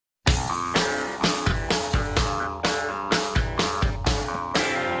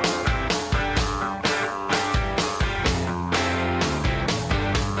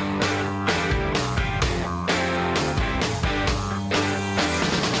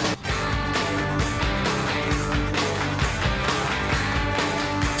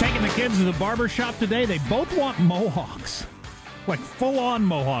kids at the barber shop today, they both want mohawks. Like full-on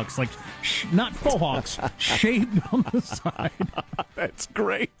mohawks. Like, not faux hawks, shaved on the side. That's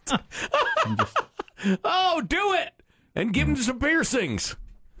great. Oh, do it! And give them some piercings.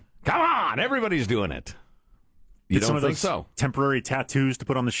 Come on, everybody's doing it. You Get some don't of think those so? temporary tattoos to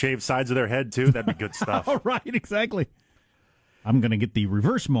put on the shaved sides of their head, too. That'd be good stuff. All right, exactly. I'm going to get the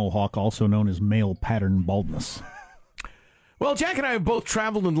reverse mohawk, also known as male pattern baldness. Well, Jack and I have both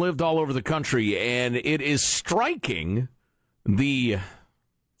traveled and lived all over the country, and it is striking the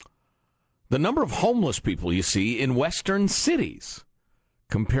number of homeless people you see in western cities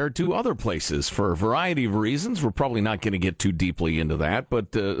compared to other places for a variety of reasons. We're probably not going to get too deeply into that,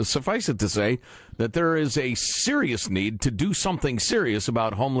 but suffice it to say that there is a serious need to do something serious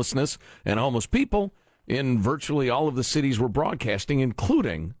about homelessness and homeless people in virtually all of the cities we're broadcasting,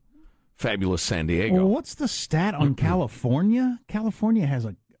 including fabulous San Diego. Well, what's the stat on California? California has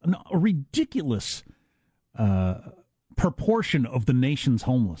a ridiculous proportion of the nation's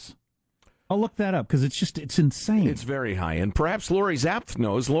homeless. I'll look that up because it's insane. It's very high. And perhaps Lori Zapf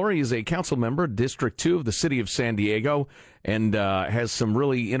knows. Lori is a council member, District 2 of the city of San Diego, and has some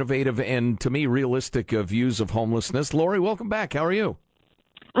really innovative and, to me, realistic views of homelessness. Lori, welcome back. How are you?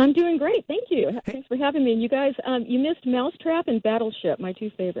 I'm doing great. Thank you. Thanks for having me. And you guys, you missed Mousetrap and Battleship, my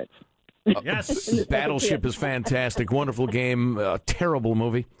two favorites. Yes. Battleship is fantastic. Wonderful game. Terrible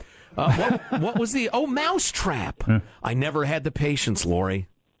movie. What was the... Oh, Mousetrap. I never had the patience, Lori.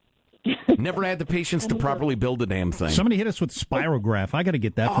 Never had the patience to properly build a damn thing. Somebody hit us with Spirograph. I got to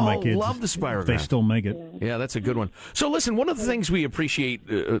get that for my kids. Love the Spirograph. If they still make it. Yeah, that's a good one. So listen, one of the things we appreciate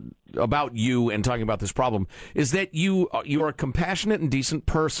about you and talking about this problem is that you are a compassionate and decent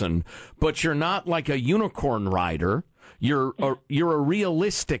person, but you're not like a unicorn rider. You're a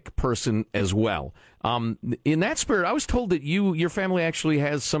realistic person as well. In that spirit, I was told that your family actually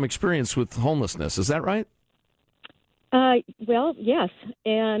has some experience with homelessness. Is that right? Well, yes,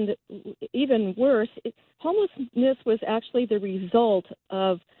 and even worse, homelessness was actually the result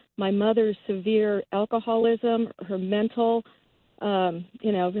of my mother's severe alcoholism, her mental, her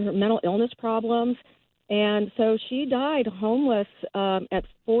mental illness problems, and so she died homeless at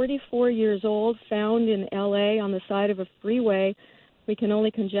 44 years old, found in L.A. on the side of a freeway. We can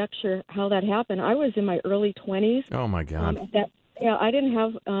only conjecture how that happened. I was in my early 20s. Oh, my God. Yeah, I didn't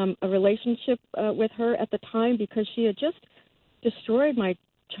have a relationship with her at the time because she had just destroyed my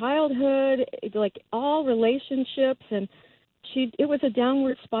childhood, like all relationships, and it was a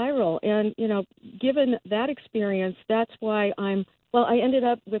downward spiral. And, given that experience, that's why I ended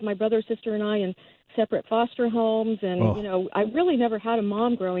up with my brother, sister, and I in separate foster homes. And, I really never had a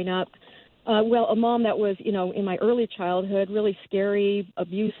mom growing up. A mom that was, in my early childhood, really scary,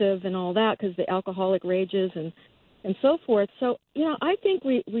 abusive, and all that because the alcoholic rages and so forth. So, I think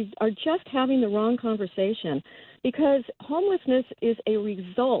we are just having the wrong conversation because homelessness is a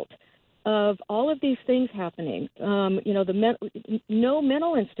result of all of these things happening. No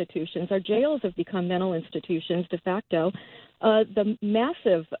mental institutions. Our jails have become mental institutions de facto. The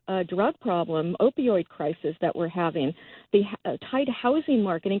massive drug problem, opioid crisis that we're having, the tight housing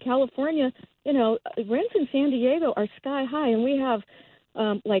market in California, rents in San Diego are sky high, and we have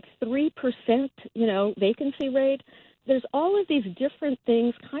 3%, vacancy rate. There's all of these different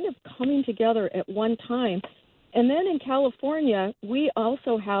things kind of coming together at one time. And then in California, we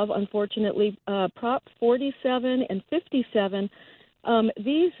also have, unfortunately, Prop 47 and 57.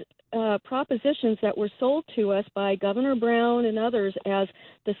 These propositions that were sold to us by Governor Brown and others as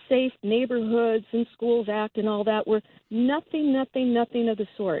the Safe Neighborhoods and Schools Act and all that were nothing of the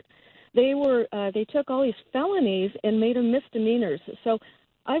sort. They took all these felonies and made them misdemeanors. So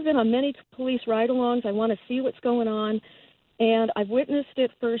I've been on many police ride-alongs. I want to see what's going on. And I've witnessed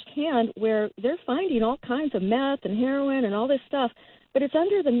it firsthand where they're finding all kinds of meth and heroin and all this stuff, but it's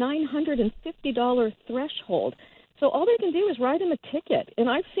under the $950 threshold. So all they can do is write them a ticket. And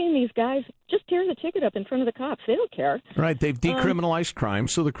I've seen these guys just tear the ticket up in front of the cops. They don't care. Right. They've decriminalized crime,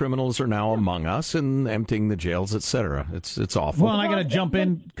 so the criminals are now among us and emptying the jails, et cetera. It's awful. Well, I got to jump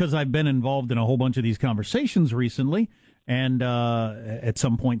in because I've been involved in a whole bunch of these conversations recently. And at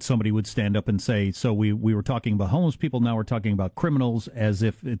some point, somebody would stand up and say, so we were talking about homeless people, now we're talking about criminals, as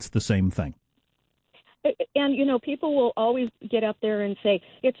if it's the same thing. And, people will always get up there and say,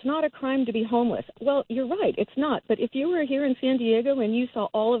 it's not a crime to be homeless. Well, you're right, it's not. But if you were here in San Diego and you saw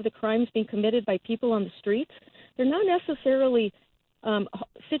all of the crimes being committed by people on the streets, they're not necessarily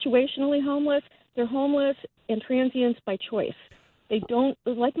situationally homeless. They're homeless and transients by choice. They don't,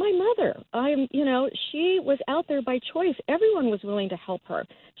 like my mother. She was out there by choice. Everyone was willing to help her.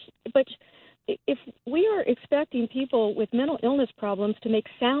 But if we are expecting people with mental illness problems to make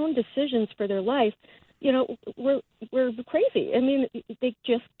sound decisions for their life, we're crazy. I mean, they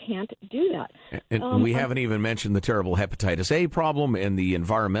just can't do that. And we haven't even mentioned the terrible hepatitis A problem and the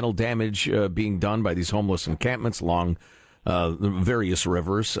environmental damage being done by these homeless encampments along the various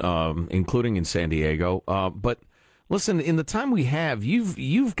rivers, including in San Diego. But listen, in the time we have,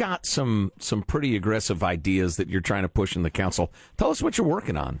 you've got some pretty aggressive ideas that you're trying to push in the council. Tell us what you're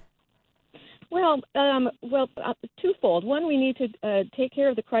working on. Well, twofold. One, we need to take care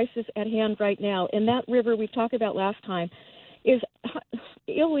of the crisis at hand right now. And that river we've talked about last time is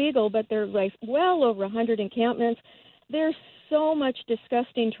illegal, but there are like well over 100 encampments. There's so much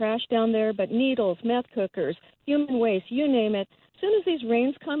disgusting trash down there, but needles, meth cookers, human waste, you name it. As soon as these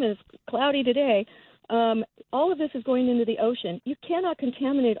rains come, and it's cloudy today, all of this is going into the ocean. You cannot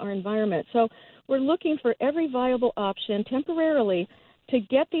contaminate our environment. So we're looking for every viable option temporarily to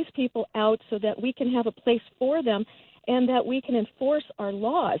get these people out so that we can have a place for them and that we can enforce our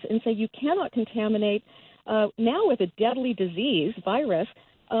laws and say you cannot contaminate now with a deadly disease, virus,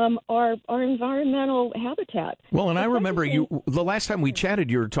 our environmental habitat. Well, and I remember the last time we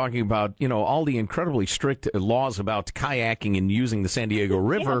chatted, you were talking about, all the incredibly strict laws about kayaking and using the San Diego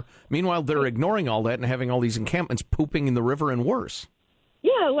River. Yeah. Meanwhile, they're ignoring all that and having all these encampments pooping in the river and worse.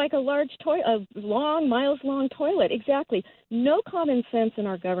 Yeah, like a miles-long toilet. Exactly. No common sense in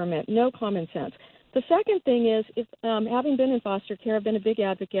our government. No common sense. The second thing is, having been in foster care, I've been a big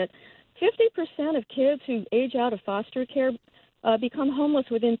advocate. 50% of kids who age out of foster care become homeless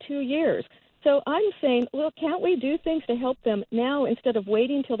within 2 years. So I'm saying, well, can't we do things to help them now instead of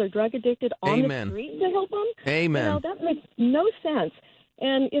waiting till they're drug addicted on the street to help them? Amen. That makes no sense.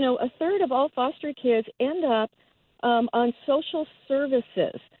 And, a third of all foster kids end up on social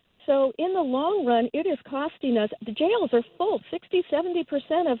services. So in the long run, it is costing us. The jails are full.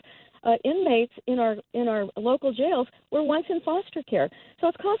 60-70% of inmates in our local jails were once in foster care. So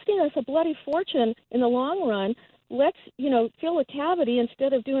it's costing us a bloody fortune in the long run. Let's, fill a cavity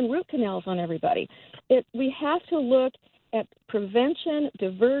instead of doing root canals on everybody. We have to look at prevention,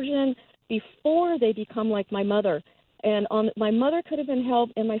 diversion, before they become like my mother. And my mother could have been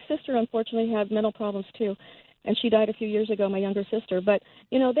helped, and my sister, unfortunately, had mental problems too. And she died a few years ago, my younger sister. But,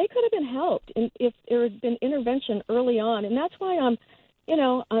 they could have been helped if there had been intervention early on. And that's why I'm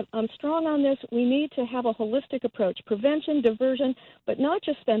strong on this. We need to have a holistic approach, prevention, diversion, but not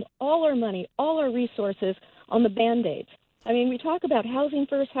just spend all our money, all our resources on the Band-Aids. I mean, we talk about housing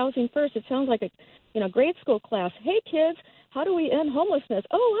first. It sounds like a grade school class. Hey, kids, how do we end homelessness?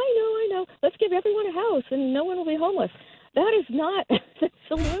 Oh, I know. Let's give everyone a house and no one will be homeless. That is not the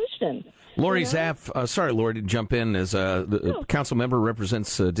solution. Lori Zaff, sorry, Lori, to jump in as the council member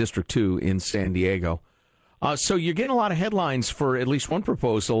represents District 2 in San Diego. So you're getting a lot of headlines for at least one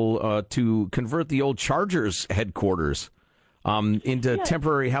proposal to convert the old Chargers headquarters into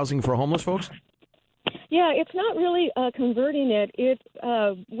temporary housing for homeless folks? Yeah, it's not really converting it.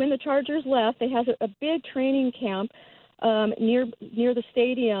 When the Chargers left, they had a big training camp near the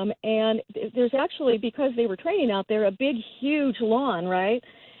stadium, and there's actually, because they were training out there, a big, huge lawn, right?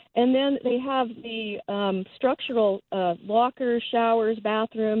 And then they have the structural lockers, showers,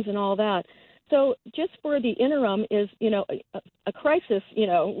 bathrooms, and all that. So just for the interim is, a crisis.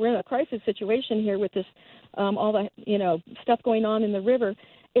 We're in a crisis situation here with this, all the, stuff going on in the river.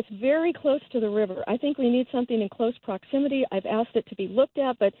 It's very close to the river. I think we need something in close proximity. I've asked it to be looked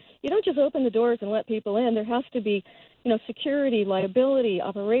at, but you don't just open the doors and let people in. There has to be, security, liability,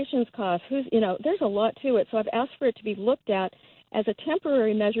 operations costs. There's a lot to it. So I've asked for it to be looked at as a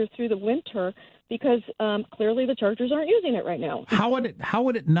temporary measure through the winter because clearly the Chargers aren't using it right now. How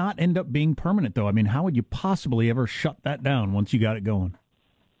would it not end up being permanent, though? I mean, how would you possibly ever shut that down once you got it going?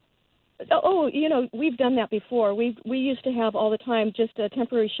 Oh, we've done that before. We used to have all the time just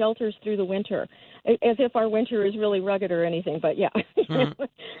temporary shelters through the winter, as if our winter is really rugged or anything. But yeah,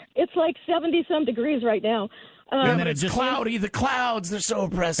 it's like 70-some degrees right now. And then it's cloudy. The clouds, they're so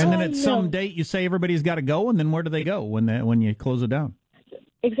oppressive. And then at some date you say everybody's got to go, and then where do they go when you close it down?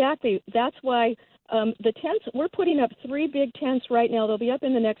 Exactly. That's why the tents, we're putting up 3 big tents right now. They'll be up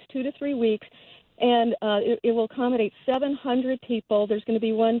in the next 2 to 3 weeks. And it will accommodate 700 people. There's going to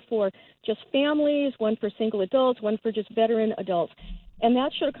be one for just families, one for single adults, one for just veteran adults. And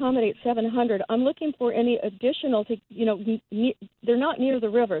that should accommodate 700. I'm looking for any additional they're not near the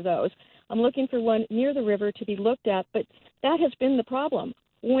river, those. I'm looking for one near the river to be looked at. But that has been the problem.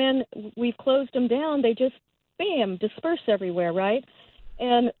 When we've closed them down, they just, bam, disperse everywhere, right?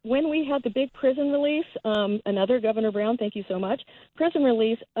 And when we had the big prison release, another Governor Brown, thank you so much, prison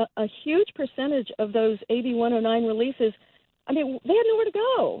release, a huge percentage of those AB 109 releases I mean, they had nowhere to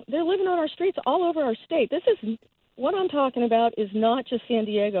go. They're living on our streets all over our state. This is what I'm talking about is not just San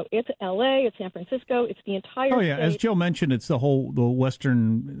Diego. It's L.A., it's San Francisco, it's the entire Oh, yeah. state. As Joe mentioned, it's the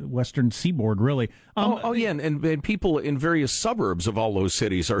western seaboard, really. And people in various suburbs of all those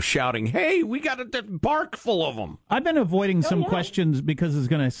cities are shouting, hey, we got a bark full of them. I've been avoiding some questions because it's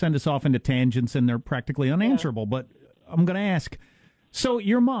going to send us off into tangents, and they're practically unanswerable. But I'm going to ask, so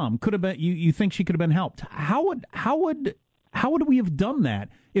your mom could have been, you think she could have been helped. How would we have done that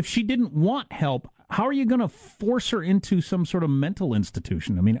if she didn't want help? How are you going to force her into some sort of mental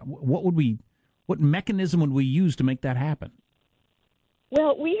institution? I mean, what mechanism would we use to make that happen?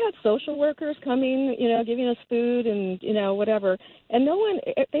 Well, we had social workers coming, giving us food and, whatever. And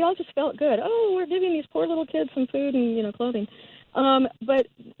they all just felt good. Oh, we're giving these poor little kids some food and, clothing. But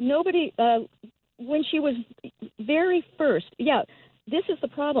nobody, when she was very first, this is the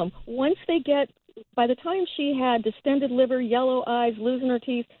problem. By the time she had distended liver, yellow eyes, losing her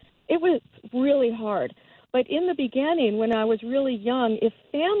teeth, it was really hard. But in the beginning, when I was really young, if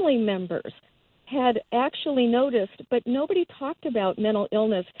family members had actually noticed, but nobody talked about mental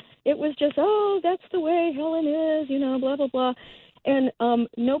illness, it was just, oh, that's the way Helen is, blah, blah, blah. And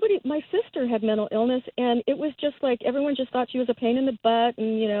my sister had mental illness, and it was just like everyone just thought she was a pain in the butt,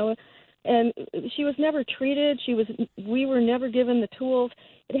 and she was never treated. We were never given the tools.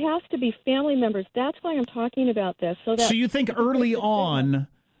 It has to be family members. That's why I'm talking about this. So you think early on,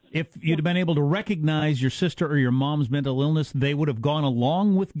 if you'd have been able to recognize your sister or your mom's mental illness, they would have gone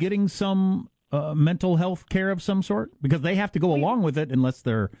along with getting some mental health care of some sort? Because they have to go along with it unless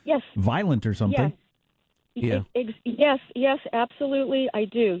they're violent or something. Yes. Yes, absolutely, I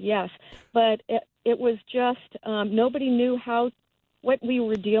do, yes. But it was just nobody knew what we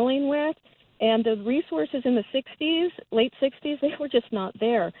were dealing with. And the resources in the 60s, late 60s, they were just not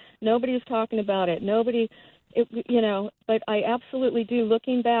there. Nobody was talking about it. But I absolutely do.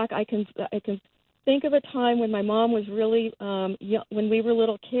 Looking back, I can think of a time when my mom was really young, when we were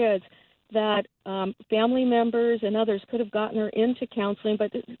little kids, that family members and others could have gotten her into counseling,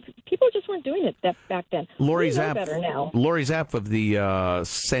 but people just weren't doing it back then. Lori Zapp of the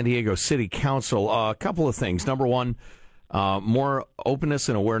San Diego City Council. A couple of things. Number one, more openness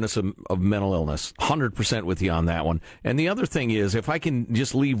and awareness of mental illness. 100% with you on that one. And the other thing is, if I can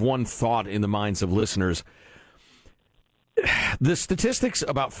just leave one thought in the minds of listeners, the statistics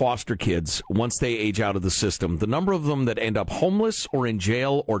about foster kids, once they age out of the system, the number of them that end up homeless or in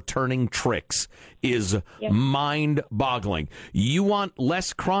jail or turning tricks is mind-boggling. You want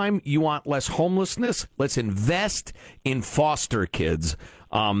less crime? You want less homelessness? Let's invest in foster kids.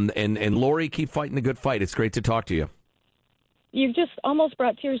 And Lori, keep fighting the good fight. It's great to talk to you. You've just almost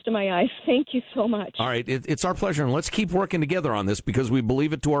brought tears to my eyes. Thank you so much. All right. It's our pleasure. And let's keep working together on this because we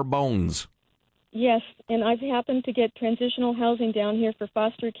believe it to our bones. Yes, and I've happened to get transitional housing down here for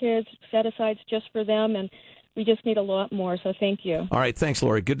foster kids, set-asides just for them, and we just need a lot more, so thank you. All right, thanks,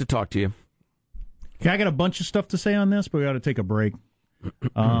 Lori. Good to talk to you. Okay, I got a bunch of stuff to say on this, but we got to take a break.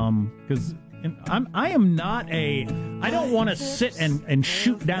 Because I don't want to sit and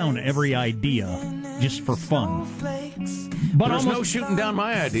shoot down every idea just for fun. But there's no shooting down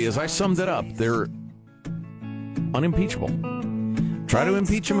my ideas. I summed it up. They're unimpeachable. Try to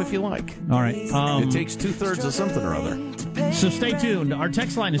impeach him if you like. All right. It takes 2/3 of something or other. So stay tuned. Our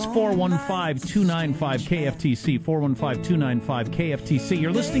text line is 415-295-KFTC, 415-295-KFTC.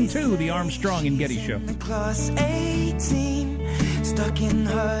 You're listening to The Armstrong and Getty Show. Class 18, stuck in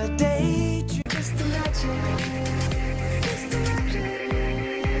her daydream. Just imagine.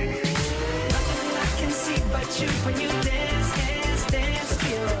 Nothing I can see but you when you dance, dance, dance.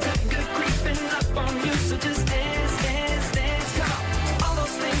 Feel good creeping up on you, so just dance, dance, dance. Come on. All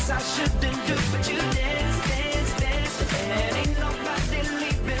those things I shouldn't do, but you dance, dance, dance. And ain't nobody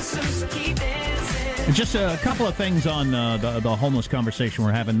leaving soon, so keep dancing. Just a couple of things on the homeless conversation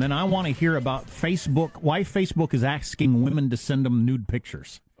we're having. Then I want to hear about Facebook, why Facebook is asking women to send them nude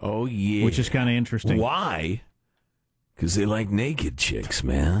pictures. Oh, yeah. Which is kind of interesting. Why? Because they like naked chicks,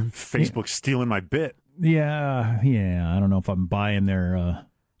 man. Facebook's stealing my bit. Yeah. I don't know if I'm buying their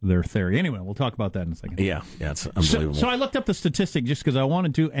theory. Anyway, we'll talk about that in a second. Yeah, it's unbelievable. So I looked up the statistic just because I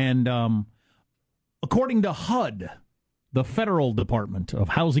wanted to, and according to HUD, the Federal Department of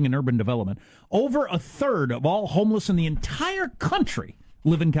Housing and Urban Development, over a third of all homeless in the entire country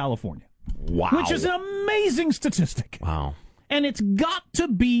live in California. Wow. Which is an amazing statistic. Wow. And it's got to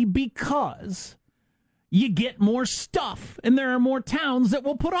be because you get more stuff, and there are more towns that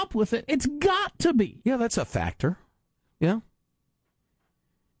will put up with it. It's got to be. Yeah, that's a factor. Yeah.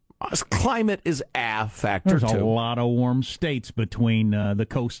 Climate is a factor, There's too. a lot of warm states between the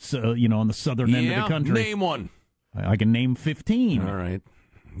coasts, on the southern end of the country. Name one. I can name 15. All right.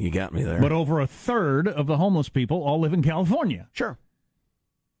 You got me there. But over a third of the homeless people all live in California. Sure.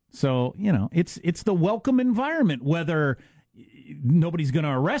 So, it's the welcome environment, whether nobody's going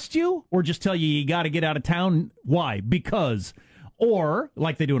to arrest you or just tell you got to get out of town. Why? Because, or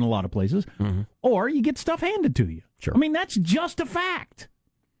like they do in a lot of places, or you get stuff handed to you. Sure. I mean, that's just a fact.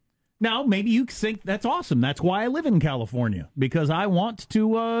 Now, maybe you think that's awesome. That's why I live in California, because I want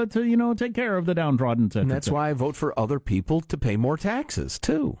to take care of the downtrodden, et cetera. And that's why I vote for other people to pay more taxes,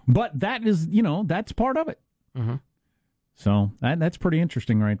 too. But that is, that's part of it. Mm-hmm. So that's pretty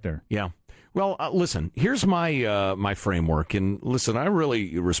interesting right there. Yeah. Well, listen, here's my my framework. And listen, I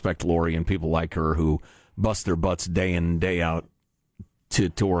really respect Lori and people like her who bust their butts day in and day out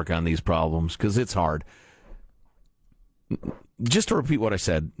to work on these problems, because it's hard. Just to repeat what I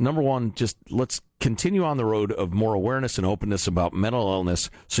said, number one, just let's continue on the road of more awareness and openness about mental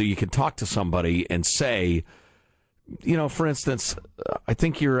illness so you can talk to somebody and say, for instance, I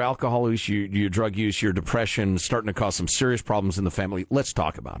think your alcohol use, your drug use, your depression is starting to cause some serious problems in the family. Let's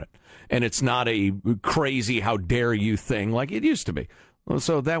talk about it. And it's not a crazy how dare you thing like it used to be.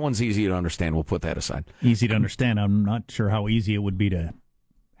 So that one's easy to understand. We'll put that aside. Easy to understand. I'm not sure how easy it would be to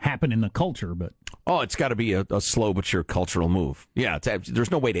happen in the culture, but... Oh, it's got to be a slow but sure cultural move. Yeah, there's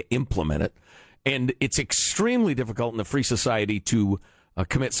no way to implement it. And it's extremely difficult in a free society to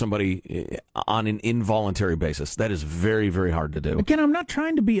commit somebody on an involuntary basis. That is very, very hard to do. Again, I'm not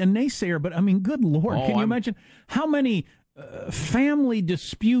trying to be a naysayer, but I mean, good Lord, can you imagine how many family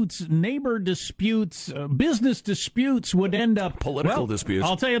disputes, neighbor disputes, business disputes would end up... Political disputes.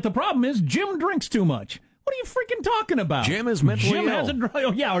 I'll tell you what the problem is. Jim drinks too much. What are you freaking talking about? Jim is mentally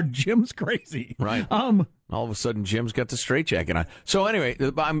ill. Or Jim's crazy. Right. All of a sudden, Jim's got the straitjacket on. So anyway,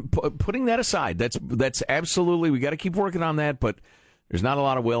 I'm putting that aside. That's absolutely, we got to keep working on that, but there's not a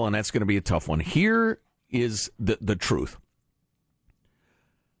lot of will, and that's going to be a tough one. Here is the truth.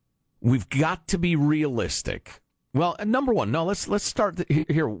 We've got to be realistic. Well, number one, let's start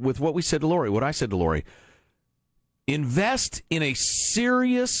here with what we said to Lori, what I said to Lori. Invest in a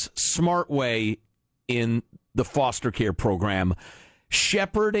serious, smart way in the foster care program,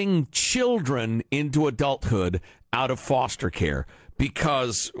 shepherding children into adulthood out of foster care.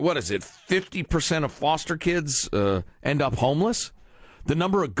 Because, 50% of foster kids end up homeless? The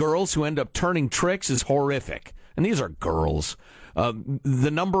number of girls who end up turning tricks is horrific. And these are girls.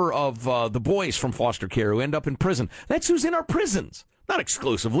 The number of the boys from foster care who end up in prison. That's who's in our prisons. Not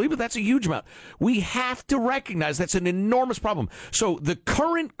exclusively, but that's a huge amount. We have to recognize that's an enormous problem. So the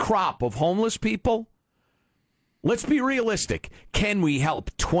current crop of homeless people, let's be realistic. Can we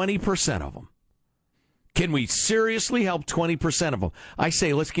help 20% of them? Can we seriously help 20% of them? I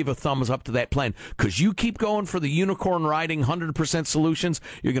say let's give a thumbs up to that plan, because you keep going for the unicorn riding 100% solutions,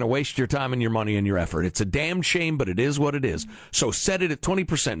 you're going to waste your time and your money and your effort. It's a damn shame, but it is what it is. So set it at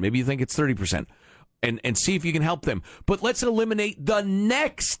 20%. Maybe you think it's 30%. And see if you can help them. But let's eliminate the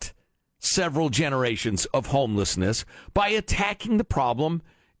next several generations of homelessness by attacking the problem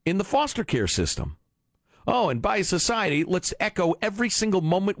in the foster care system. Oh, and by society, let's echo every single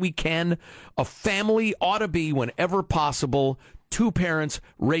moment we can. A family ought to be, whenever possible, two parents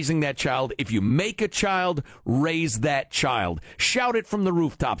raising that child. If you make a child, raise that child. Shout it from the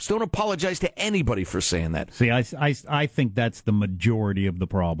rooftops. Don't apologize to anybody for saying that. See, I think that's the majority of the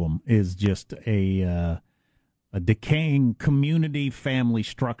problem, is just a decaying community family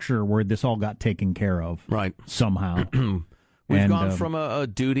structure where this all got taken care of. Right. Somehow. We've gone from a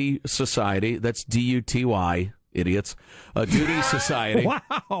duty society, that's D-U-T-Y, idiots, a duty society.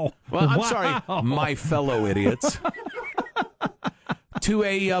 Wow. Well, I'm sorry, my fellow idiots. To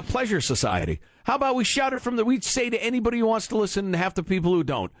a pleasure society. How about we shout it we'd say to anybody who wants to listen, and half the people who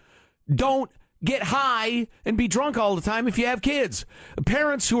don't get high and be drunk all the time if you have kids.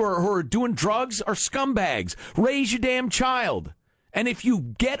 Parents who are doing drugs are scumbags. Raise your damn child. And if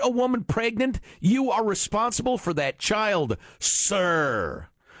you get a woman pregnant, you are responsible for that child, sir.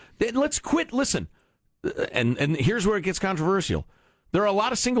 Then let's quit. Listen, and here's where it gets controversial. There are a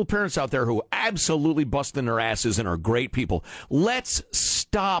lot of single parents out there who absolutely busting their asses and are great people. Let's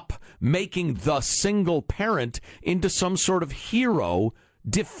stop making the single parent into some sort of hero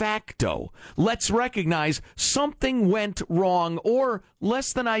de facto. Let's recognize something went wrong or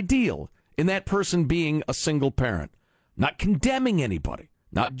less than ideal in that person being a single parent. Not condemning anybody,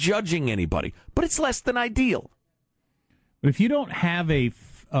 not judging anybody, but it's less than ideal. But if you don't have a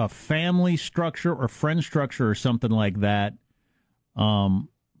family structure or friend structure or something like that,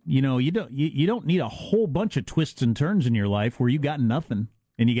 you don't need a whole bunch of twists and turns in your life where you got nothing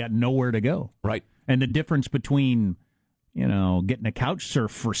and you got nowhere to go. Right. And the difference between, getting a couch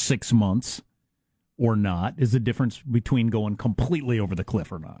surf for 6 months or not is the difference between going completely over the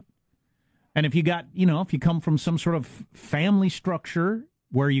cliff or not. And if you got, if you come from some sort of family structure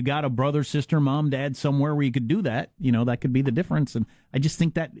where you got a brother, sister, mom, dad somewhere where you could do that, that could be the difference. And I just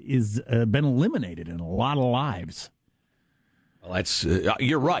think that is been eliminated in a lot of lives. Well, that's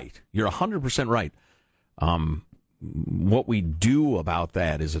you're right. You're 100% right. What we do about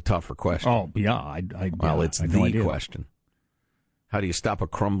that is a tougher question. Oh, yeah. It's the question. How do you stop a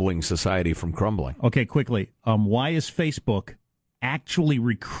crumbling society from crumbling? Okay, quickly. Why is Facebook actually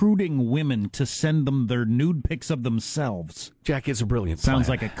recruiting women to send them their nude pics of themselves? Jack, it's a brilliant plan. Sounds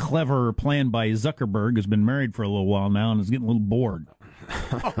like a clever plan by Zuckerberg, who's been married for a little while now and is getting a little bored.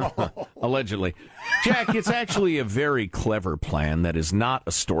 Allegedly. Jack, it's actually a very clever plan that is not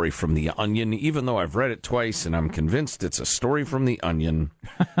a story from The Onion, even though I've read it twice and I'm convinced it's a story from The Onion.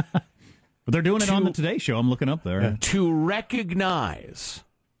 But they're doing it on the Today Show. I'm looking up there. To recognize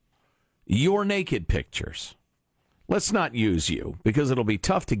your naked pictures. Let's not use you, because it'll be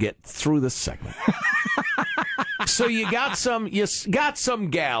tough to get through this segment. So you got some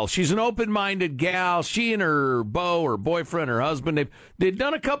gal. She's an open-minded gal. She and her beau or boyfriend or husband, they've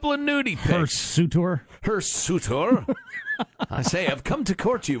done a couple of nudie pics. Her suitor. Her suitor. I say, I've come to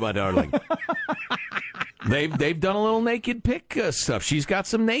court you, my darling. They've done a little naked pic stuff. She's got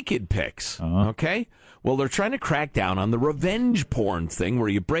some naked pics. Okay? Well, they're trying to crack down on the revenge porn thing where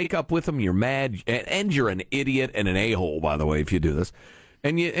you break up with them, you're mad, and you're an idiot and an a-hole, by the way, if you do this.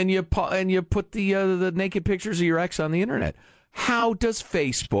 And you put the naked pictures of your ex on the internet. How does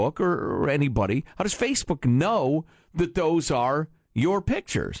Facebook or anybody, how does Facebook know that those are your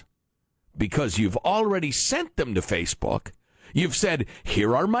pictures? Because you've already sent them to Facebook. You've said,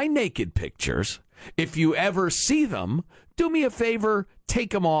 here are my naked pictures. If you ever see them, do me a favor, take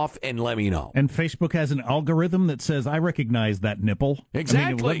them off and let me know. And Facebook has an algorithm that says, I recognize that nipple.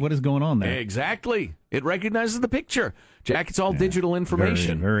 Exactly. I mean, what is going on there? Exactly. It recognizes the picture. Jack, it's all digital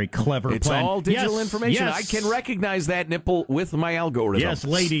information. Very, very clever It's plan. all digital information. Yes. I can recognize that nipple with my algorithm. Yes,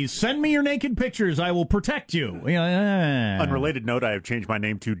 ladies, send me your naked pictures. I will protect you. Unrelated note, I have changed my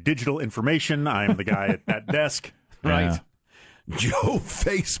name to Digital Information. I'm the guy at that desk. Right. Joe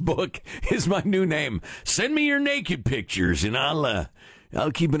Facebook is my new name. Send me your naked pictures, and I'll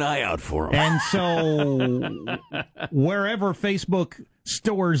keep an eye out for them. And so, wherever Facebook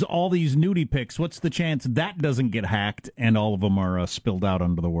stores all these nudie pics, what's the chance that doesn't get hacked and all of them are spilled out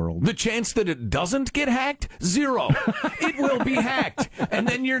onto the world? The chance that it doesn't get hacked? 0. It will be hacked, and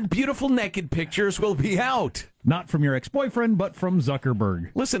then your beautiful naked pictures will be out. Not from your ex-boyfriend, but from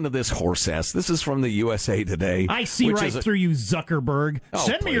Zuckerberg. Listen to this horse ass. This is from the USA Today. I see right through you, Zuckerberg.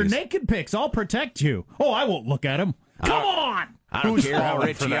 Send me your please. naked pics. I'll protect you. Oh, I won't look at them. Come on! I don't care how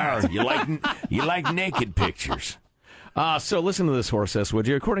rich you are. You like naked pictures. So listen to this horse ass, would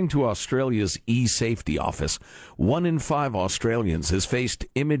you? According to Australia's e-safety office, 1 in 5 Australians has faced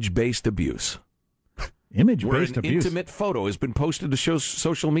image-based abuse. Image-based where an abuse. intimate photo has been posted to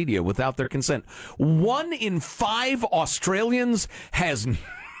social media without their consent. 1 in 5 Australians has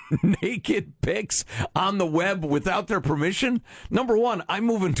naked pics on the web without their permission. Number one, I'm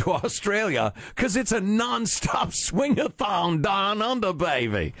moving to Australia because it's a nonstop swing-a-thon down under,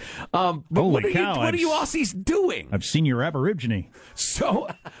 baby. But Holy cow, what are you Aussies doing? I've seen your Aborigine. So,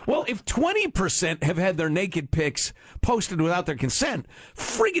 well, if 20% have had their naked pics posted without their consent,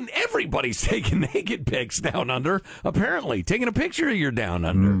 friggin' everybody's taking naked pics down under, apparently. Taking a picture of your down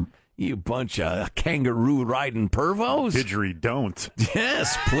under. You bunch of kangaroo-riding pervos. Didgeridoo.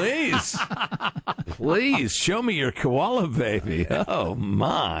 Yes, please. Please, show me your koala, baby. Oh,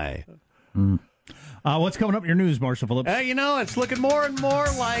 my. What's coming up in your news, Marshall Phillips? It's looking more and more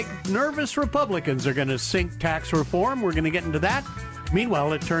like nervous Republicans are going to sink tax reform. We're going to get into that.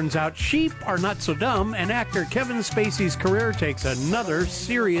 Meanwhile, it turns out sheep are not so dumb, and actor Kevin Spacey's career takes another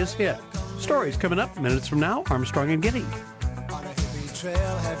serious hit. Stories coming up minutes from now. Armstrong and Getty.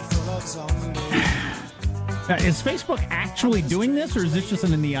 Is Facebook actually doing this, or is this just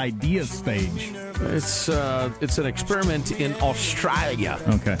in the idea stage? It's an experiment in Australia.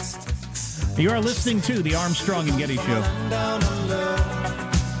 Okay. You are listening to the Armstrong and Getty Show.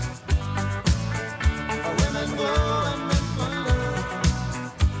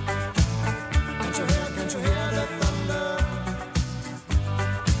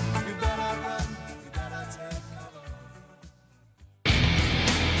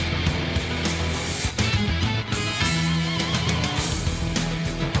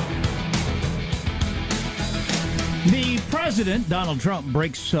 The president, Donald Trump,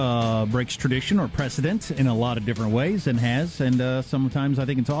 breaks tradition or precedent in a lot of different ways and has. And sometimes I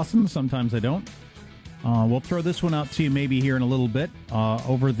think it's awesome, sometimes I don't. We'll throw this one out to you maybe here in a little bit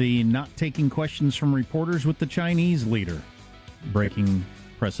over the not taking questions from reporters with the Chinese leader. Breaking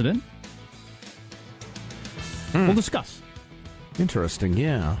precedent. We'll discuss. Interesting,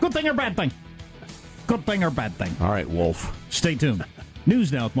 yeah. Good thing or bad thing? Good thing or bad thing? All right, Wolf. Stay tuned.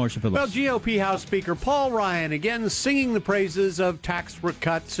 News now with Marcia Phillips. Well, GOP House Speaker Paul Ryan again singing the praises of tax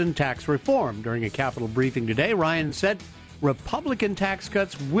cuts and tax reform. During a Capitol briefing today, Ryan said Republican tax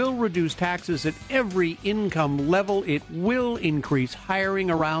cuts will reduce taxes at every income level. It will increase hiring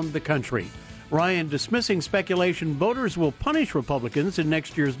around the country. Ryan dismissing speculation voters will punish Republicans in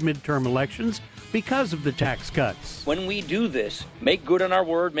next year's midterm elections because of the tax cuts. When we do this, make good on our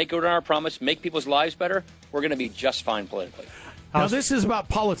word, make good on our promise, make people's lives better, we're going to be just fine politically. Now, this is about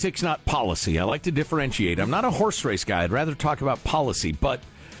politics, not policy. I like to differentiate. I'm not a horse race guy. I'd rather talk about policy. But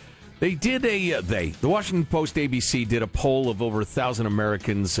they did the Washington Post, ABC did a poll of over 1,000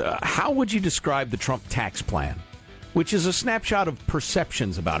 Americans. How would you describe the Trump tax plan? Which is a snapshot of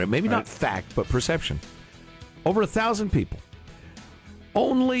perceptions about it. Maybe not fact, but perception. Over 1,000 people.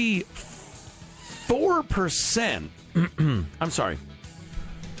 Only 4%. I'm sorry.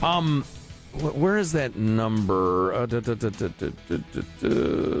 Where is that number?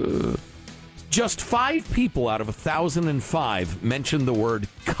 Just 5 people out of 1,005 mentioned the word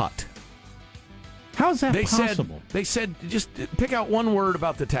cut. How is that possible? They said, just pick out one word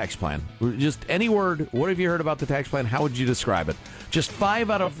about the tax plan. Just any word. What have you heard about the tax plan? How would you describe it? Just 5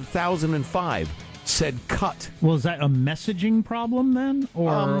 out of 1,005 said cut. Well, is that a messaging problem then,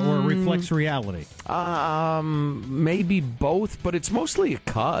 or reflects reality? Maybe both, but it's mostly a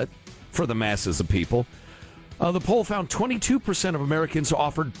cut for the masses of people. The poll found 22% of Americans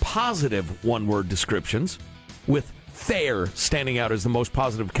offered positive one-word descriptions, with fair standing out as the most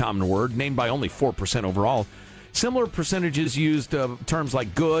positive common word, named by only 4% overall. Similar percentages used terms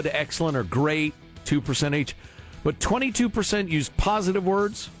like good, excellent, or great, 2% each. But 22% used positive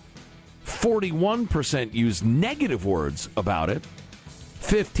words, 41% used negative words about it,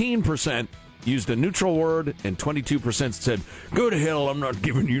 15% used a neutral word, and 22% said, "Go to hell, I'm not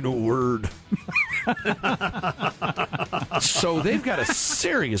giving you no word." So they've got a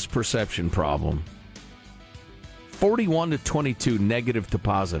serious perception problem. 41 to 22, negative to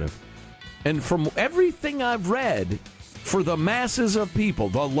positive. And from everything I've read, for the masses of people,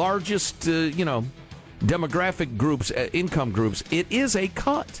 the largest, demographic groups, income groups, it is a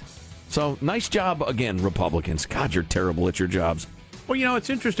cut. So nice job again, Republicans. God, you're terrible at your jobs. Well, it's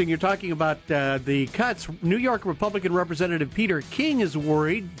interesting. You're talking about the cuts. New York Republican Representative Peter King is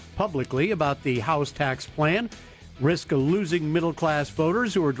worried publicly about the House tax plan, risk of losing middle-class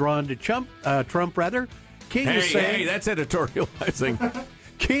voters who are drawn to Trump. King is saying, hey, that's editorializing.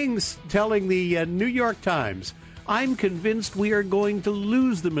 King's telling the New York Times, "I'm convinced we are going to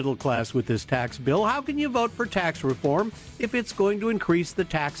lose the middle class with this tax bill. How can you vote for tax reform if it's going to increase the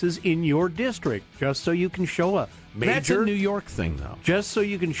taxes in your district? Just so you can show a major... That's a New York thing, though. Just so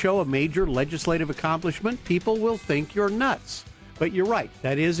you can show a major legislative accomplishment, people will think you're nuts." But you're right.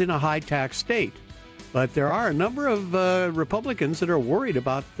 That is in a high-tax state. But there are a number of Republicans that are worried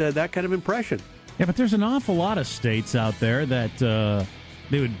about that kind of impression. Yeah, but there's an awful lot of states out there that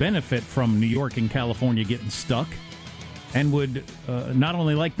they would benefit from New York and California getting stuck, and would not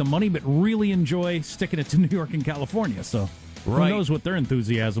only like the money, but really enjoy sticking it to New York and California. So who knows what their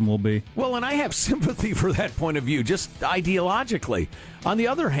enthusiasm will be. Well, and I have sympathy for that point of view, just ideologically. On the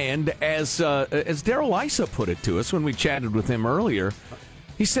other hand, as Darrell Issa put it to us when we chatted with him earlier,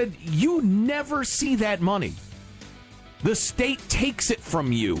 he said, you never see that money. The state takes it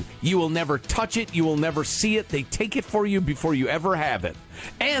from you. You will never touch it. You will never see it. They take it for you before you ever have it.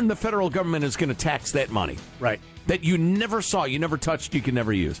 And the federal government is going to tax that money. Right. That you never saw, you never touched, you can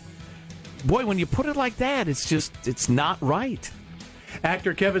never use. Boy, when you put it like that, it's not right.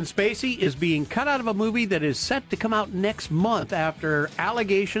 Actor Kevin Spacey is being cut out of a movie that is set to come out next month after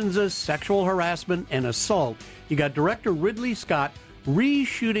allegations of sexual harassment and assault. You got director Ridley Scott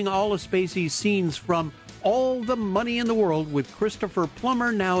reshooting all of Spacey's scenes from All the Money in the World with Christopher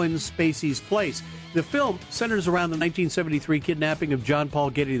Plummer now in Spacey's place. The film centers around the 1973 kidnapping of John Paul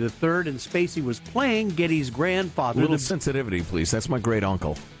Getty III, and Spacey was playing Getty's grandfather. A little sensitivity, please. That's my great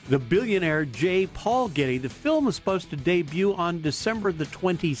uncle. The billionaire J. Paul Getty. The film is supposed to debut on December the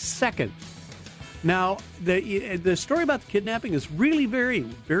 22nd. Now, the story about the kidnapping is really very,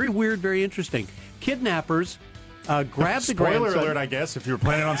 very weird, very interesting. Kidnappers grabbed the grandson. Spoiler alert, I guess, if you were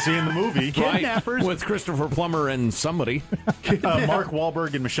planning on seeing the movie. Kidnappers. With Christopher Plummer and somebody. Mark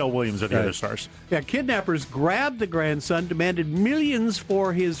Wahlberg and Michelle Williams are the other stars. Yeah, kidnappers grabbed the grandson, demanded millions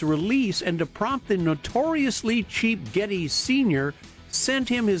for his release, and to prompt the notoriously cheap Getty Sr., sent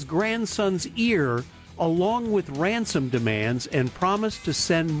him his grandson's ear along with ransom demands, and promised to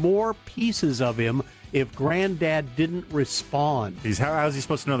send more pieces of him if Granddad didn't respond. How's he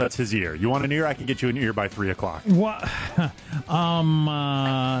supposed to know that's his ear? You want an ear? I can get you an ear by 3 o'clock. What?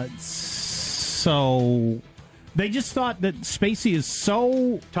 So they just thought that Spacey is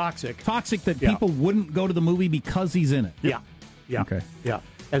so Toxic that Yeah. people wouldn't go to the movie because he's in it. Yeah. Okay. Yeah.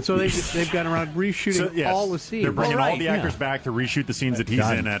 And so they've gone around reshooting all the scenes. They're bringing all the yeah. actors back to reshoot the scenes that he's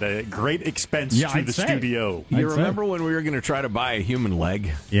in at a great expense to I'd the say. studio. You remember when we were going to try to buy a human leg?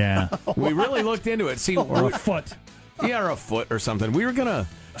 Yeah. We really looked into it. See, Or a foot. Yeah, or a foot or something. We were going to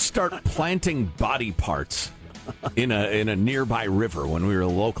start planting body parts in a nearby river when we were a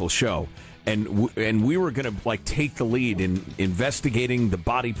local show. And we were going to like take the lead in investigating the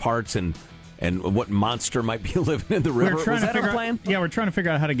body parts and what monster might be living in the river. Was that our plan? We're trying to figure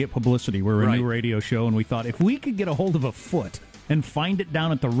out how to get publicity. We're a Right. new radio show, and we thought if we could get a hold of a foot and find it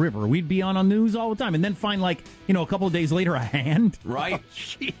down at the river, we'd be on news all the time. And then find, a couple of days later, a hand. Right.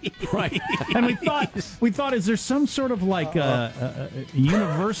 Right. And we thought, is there some sort of a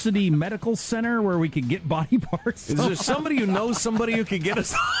university medical center where we could get body parts? Is there somebody who knows somebody who could get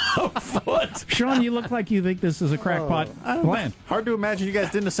us a foot? Sean, you look like you think this is a crackpot plan. Hard to imagine you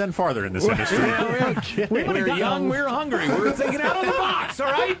guys didn't ascend farther in this industry. We were young, we were hungry, we were thinking out of the box, all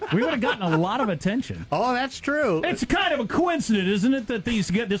right? We would have gotten a lot of attention. Oh, that's true. It's kind of a coincidence, isn't it, that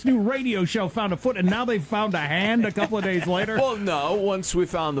this new radio show found a foot and now they've found a hand a couple of days later? Well, no. Once we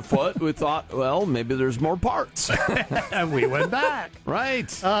found the foot, we thought, well, maybe there's more parts. And we went back.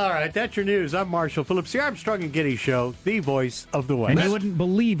 Right. All right, that's your news. I'm Marshall Phillips, the Armstrong and Getty Show, the voice of the West. And you wouldn't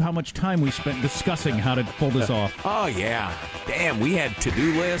believe how much time we spent discussing how to pull this off. Oh, yeah. Damn, we had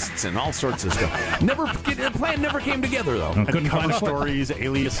to-do lists and all sorts of stuff. The plan never came together, though. Couldn't find Cover a foot. stories,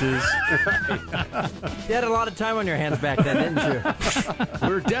 aliases. You had a lot of time on your hands back then, didn't you?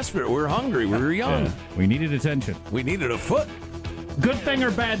 We were desperate. We were hungry. We were young. We needed attention. We needed a foot. Good thing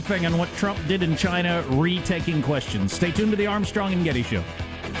or bad thing on what Trump did in China, retaking questions. Stay tuned to the Armstrong and Getty Show.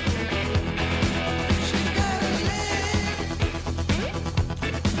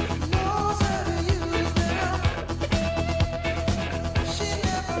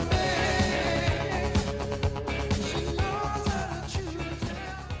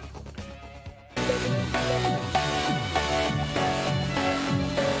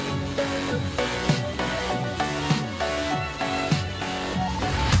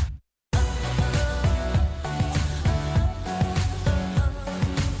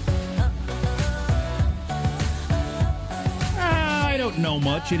 I don't know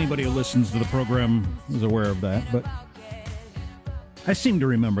much. Anybody who listens to the program is aware of that, but I seem to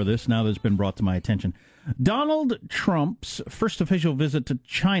remember this now that it's been brought to my attention. Donald Trump's first official visit to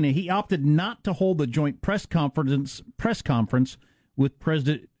China, he opted not to hold a joint press conference with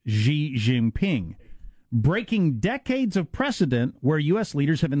President Xi Jinping, breaking decades of precedent where U.S.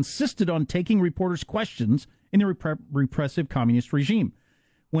 leaders have insisted on taking reporters' questions in the repressive communist regime.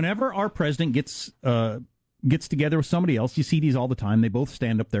 Whenever our president gets together with somebody else, you see these all the time. They both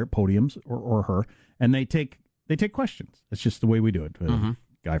stand up there at podiums, or her, and they take questions. That's just the way we do it.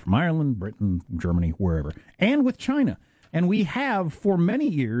 Guy from Ireland, Britain, Germany, wherever. And with China. And we have, for many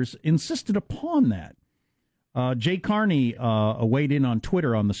years, insisted upon that. Jay Carney weighed in on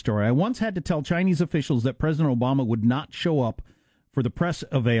Twitter on the story. I once had to tell Chinese officials that President Obama would not show up for the press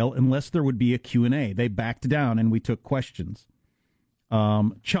avail unless there would be a Q&A. They backed down, and we took questions.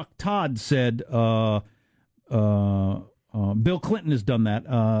 Chuck Todd said Bill Clinton has done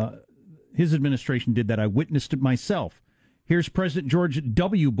that. His administration did that. I witnessed it myself. Here's President George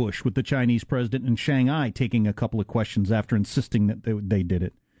W. Bush with the Chinese president in Shanghai taking a couple of questions after insisting that they did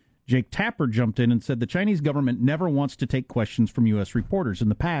it. Jake Tapper jumped in and said the Chinese government never wants to take questions from U.S. reporters. In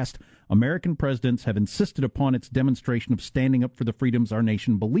the past, American presidents have insisted upon its demonstration of standing up for the freedoms our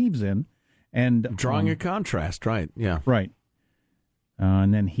nation believes in. And Drawing a contrast, right, yeah. Right.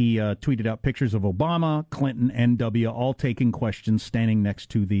 And then he tweeted out pictures of Obama, Clinton, and W. all taking questions standing next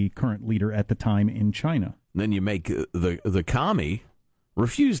to the current leader at the time in China. Then you make the commie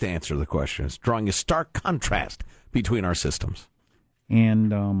refuse to answer the questions, drawing a stark contrast between our systems.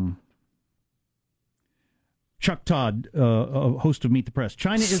 And Chuck Todd, host of Meet the Press.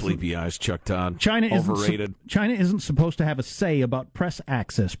 Sleepy eyes, Chuck Todd. China overrated. China isn't supposed to have a say about press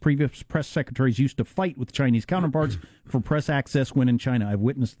access. Previous press secretaries used to fight with Chinese counterparts for press access when in China. I've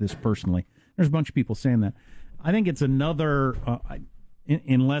witnessed this personally. There's a bunch of people saying that. I think it's another,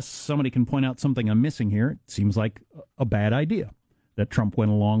 unless somebody can point out something I'm missing here, it seems like a bad idea that Trump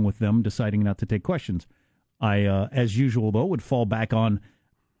went along with them deciding not to take questions. I, as usual, though, would fall back on,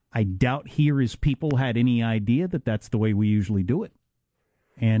 I doubt he or his people had any idea that that's the way we usually do it.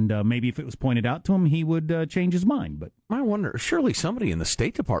 And maybe if it was pointed out to him, he would change his mind. But I wonder, surely somebody in the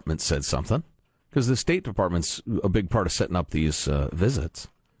State Department said something, because the State Department's a big part of setting up these visits.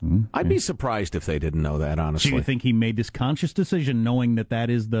 I'd be surprised if they didn't know that, honestly. So you think he made this conscious decision knowing that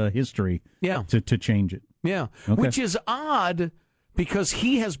is the history to change it? Yeah, Okay. Which is odd because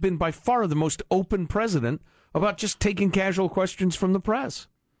he has been by far the most open president about just taking casual questions from the press.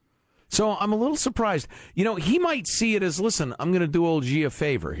 So I'm a little surprised. You know, he might see it as, listen, I'm going to do old G a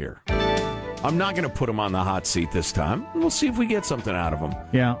favor here. I'm not going to put him on the hot seat this time. We'll see if we get something out of him.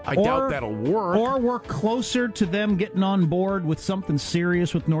 Yeah. I doubt that'll work. Or we're closer to them getting on board with something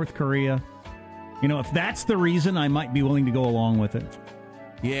serious with North Korea. You know, if that's the reason, I might be willing to go along with it.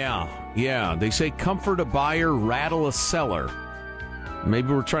 Yeah. They say comfort a buyer, rattle a seller. Maybe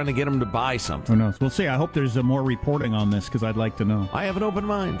we're trying to get him to buy something. Who knows? We'll see. I hope there's more reporting on this because I'd like to know. I have an open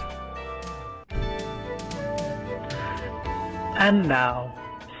mind. And now,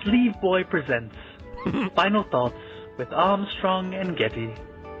 Sleeve Boy presents Final Thoughts with Armstrong and Getty.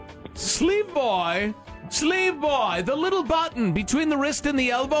 Sleeve boy, the little button between the wrist and the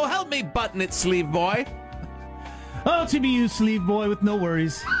elbow. Help me button it, sleeve boy. Oh, to be you, Sleeve Boy, with no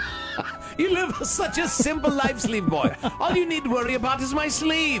worries. You live such a simple life, sleeve boy. All you need to worry about is my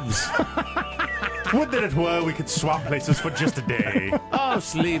sleeves. Would that it were we could swap places for just a day. Oh,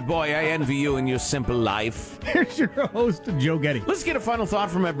 sleeve boy, I envy you and your simple life. Here's your host, Joe Getty. Let's get a final thought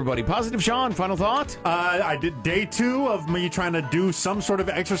from everybody. Positive Sean, final thought? I did day 2 of me trying to do some sort of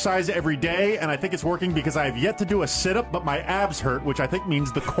exercise every day, and I think it's working because I have yet to do a sit-up, but my abs hurt, which I think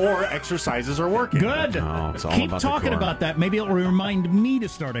means the core exercises are working. Good. Oh, it's all Keep about the talking core. about that. Maybe it'll remind me to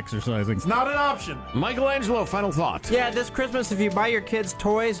start exercising. It's not an option. Michelangelo, final thought. Yeah, this Christmas, if you buy your kids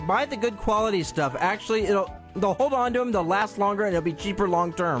toys, buy the good quality stuff. Actually, they'll hold on to them, they'll last longer, and it'll be cheaper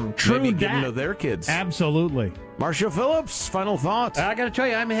long term. Maybe give them to their kids. Absolutely. Marcia Phillips, final thought. I got to tell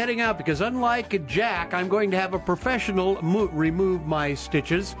you, I'm heading out because unlike Jack, I'm going to have a professional remove my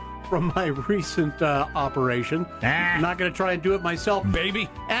stitches from my recent operation. Not going to try and do it myself. Baby.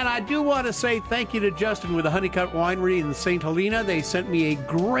 And I do want to say thank you to Justin with the Honeycut Winery in St. Helena. They sent me a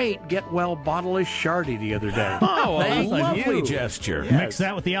great get-well bottle of Shardy the other day. Oh, a Thank lovely you. gesture. Mix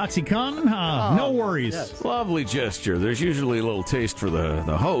that with the OxyContin. No worries. yes. Lovely gesture. There's usually a little taste for the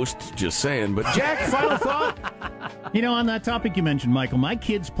host, just saying. But Jack, final thought? You know, on that topic you mentioned, Michael, my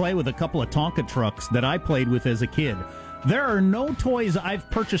kids play with a couple of Tonka trucks that I played with as a kid. There are no toys I've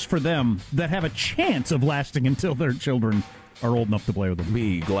purchased for them that have a chance of lasting until their children are old enough to play with them.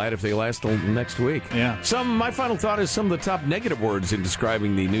 Be glad if they last till next week. Yeah. My final thought is some of the top negative words in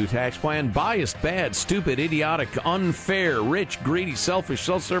describing the new tax plan: biased, bad, stupid, idiotic, unfair, rich, greedy, selfish,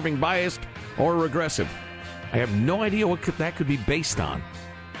 self-serving, biased, or regressive. I have no idea what that could be based on.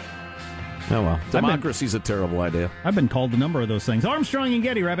 Oh, well. Democracy's a terrible idea. I've been called a number of those things. Armstrong and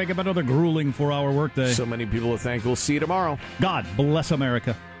Getty, right back up another grueling 4-hour workday. So many people to thank. We'll see you tomorrow. God bless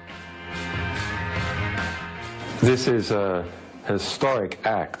America. This is a historic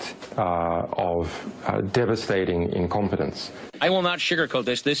act of devastating incompetence. I will not sugarcoat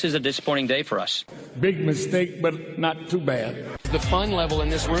this. This is a disappointing day for us. Big mistake, but not too bad. The fun level in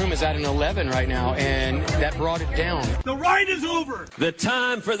this room is at an 11 right now, and that brought it down. The ride is over. The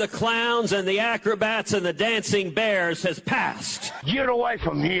time for the clowns and the acrobats and the dancing bears has passed. Get away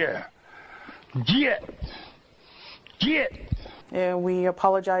from here. Get. We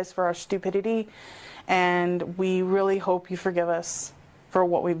apologize for our stupidity, and we really hope you forgive us for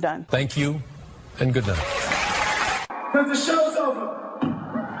what we've done. Thank you, and good night. Because the show's over.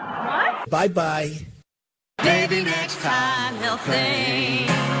 What? Bye-bye. Maybe next time he'll think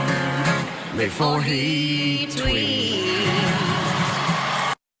before he tweets.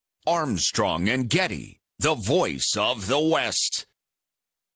 Armstrong and Getty, the voice of the West.